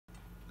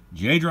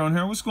J-Drone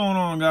here. What's going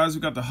on, guys?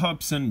 We got the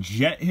Hubsan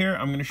Jet here.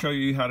 I'm going to show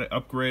you how to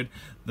upgrade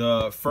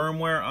the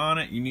firmware on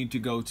it. You need to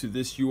go to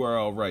this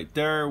URL right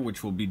there,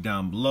 which will be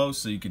down below,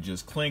 so you could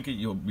just click it.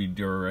 You'll be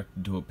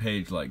directed to a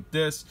page like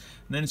this,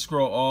 and then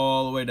scroll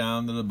all the way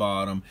down to the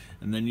bottom,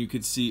 and then you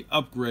could see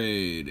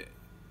upgrade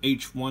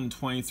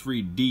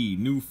H123D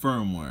new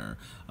firmware.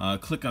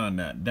 Click on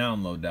that,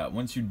 download that.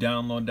 Once you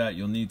download that,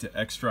 you'll need to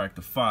extract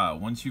the file.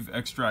 Once you've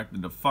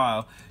extracted the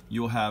file,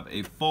 you'll have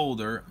a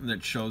folder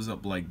that shows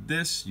up like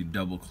this. You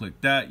double click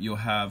that. You'll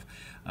have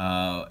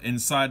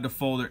inside the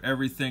folder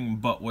everything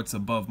but what's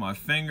above my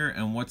finger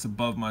and what's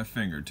above my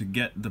finger. To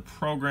get the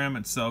program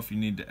itself, you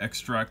need to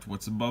extract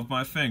what's above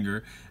my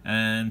finger,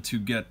 and to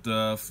get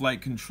the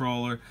flight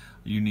controller,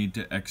 you need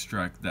to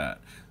extract that.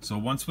 So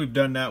once we've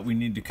done that, we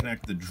need to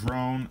connect the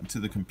drone to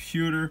the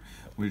computer,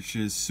 which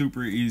is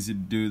super easy to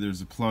do.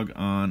 There's a plug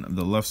on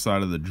the left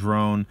side of the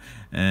drone,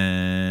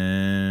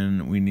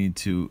 and we need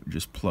to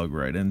just plug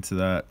right into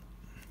that.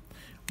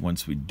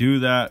 Once we do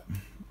that,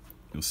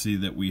 you'll see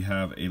that we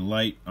have a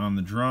light on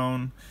the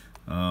drone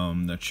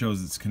that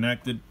shows it's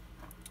connected.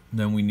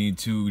 Then we need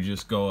to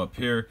just go up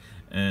here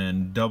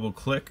and double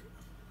click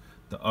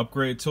the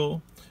upgrade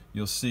tool.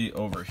 You'll see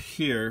over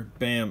here,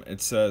 bam,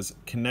 it says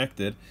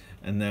connected,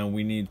 and then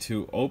we need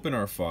to open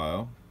our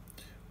file,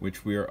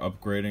 which we are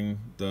upgrading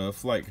the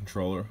flight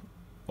controller.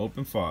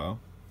 Open file.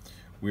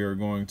 We are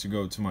going to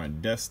go to my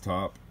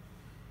desktop.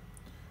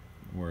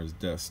 Where's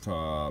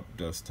desktop?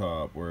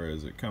 Desktop, where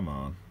is it? Come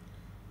on.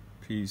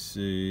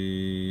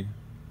 PC,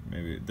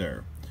 maybe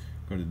there.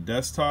 Go to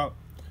desktop,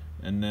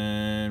 and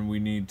then we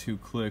need to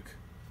click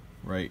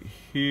right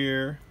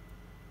here.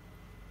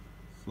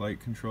 Flight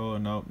controller,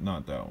 nope,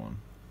 not that one.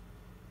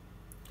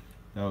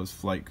 That was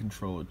Flight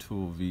Controller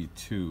Tool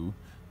V2.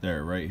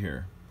 There, right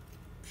here.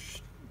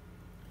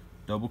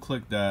 Double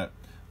click that.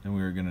 Then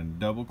we are going to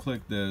double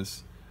click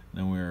this.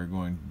 Then we are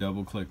going to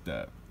double click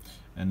that.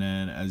 And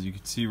then as you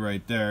can see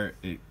right there,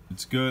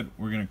 it's good.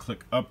 We're going to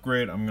click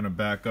upgrade. I'm going to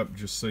back up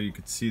just so you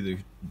can see the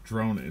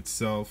drone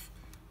itself.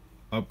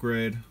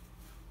 Upgrade.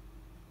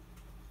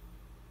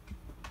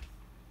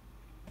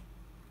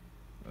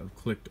 I've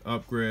clicked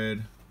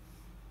upgrade. It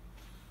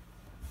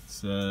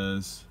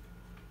says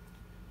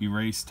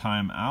erase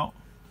timeout.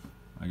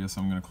 I guess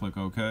I'm going to click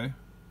OK.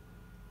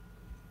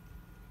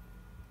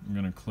 I'm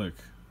going to click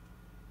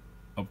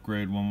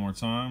upgrade one more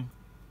time.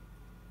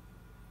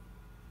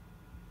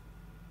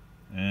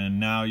 And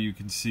now you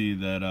can see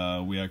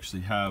that we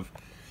actually have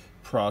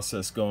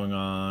process going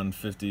on,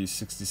 50,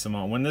 60 some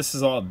odd. When this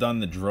is all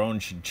done, the drone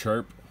should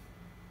chirp.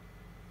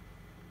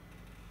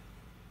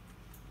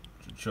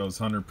 It shows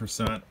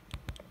 100%.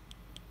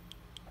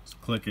 It's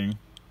clicking.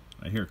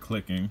 I hear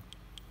clicking.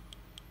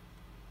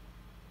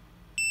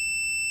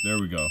 There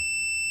we go.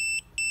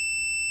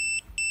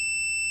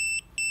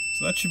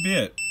 So that should be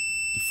it.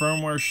 The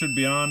firmware should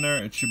be on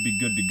there. It should be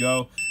good to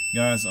go.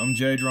 Guys, I'm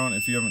J-Drone.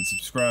 If you haven't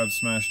subscribed,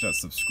 smash that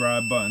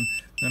subscribe button.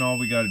 Then all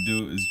we got to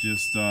do is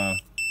just,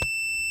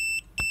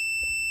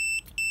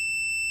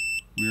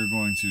 we are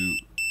going to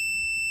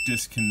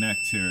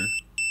disconnect here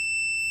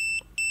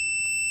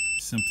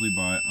simply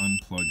by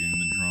unplugging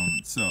the drone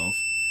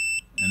itself,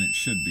 and it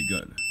should be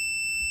good.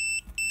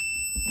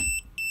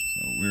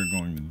 So we're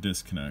going to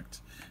disconnect.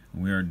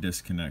 We are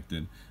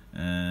disconnected.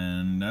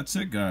 And that's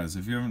it, guys.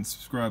 If you haven't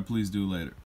subscribed, please do later.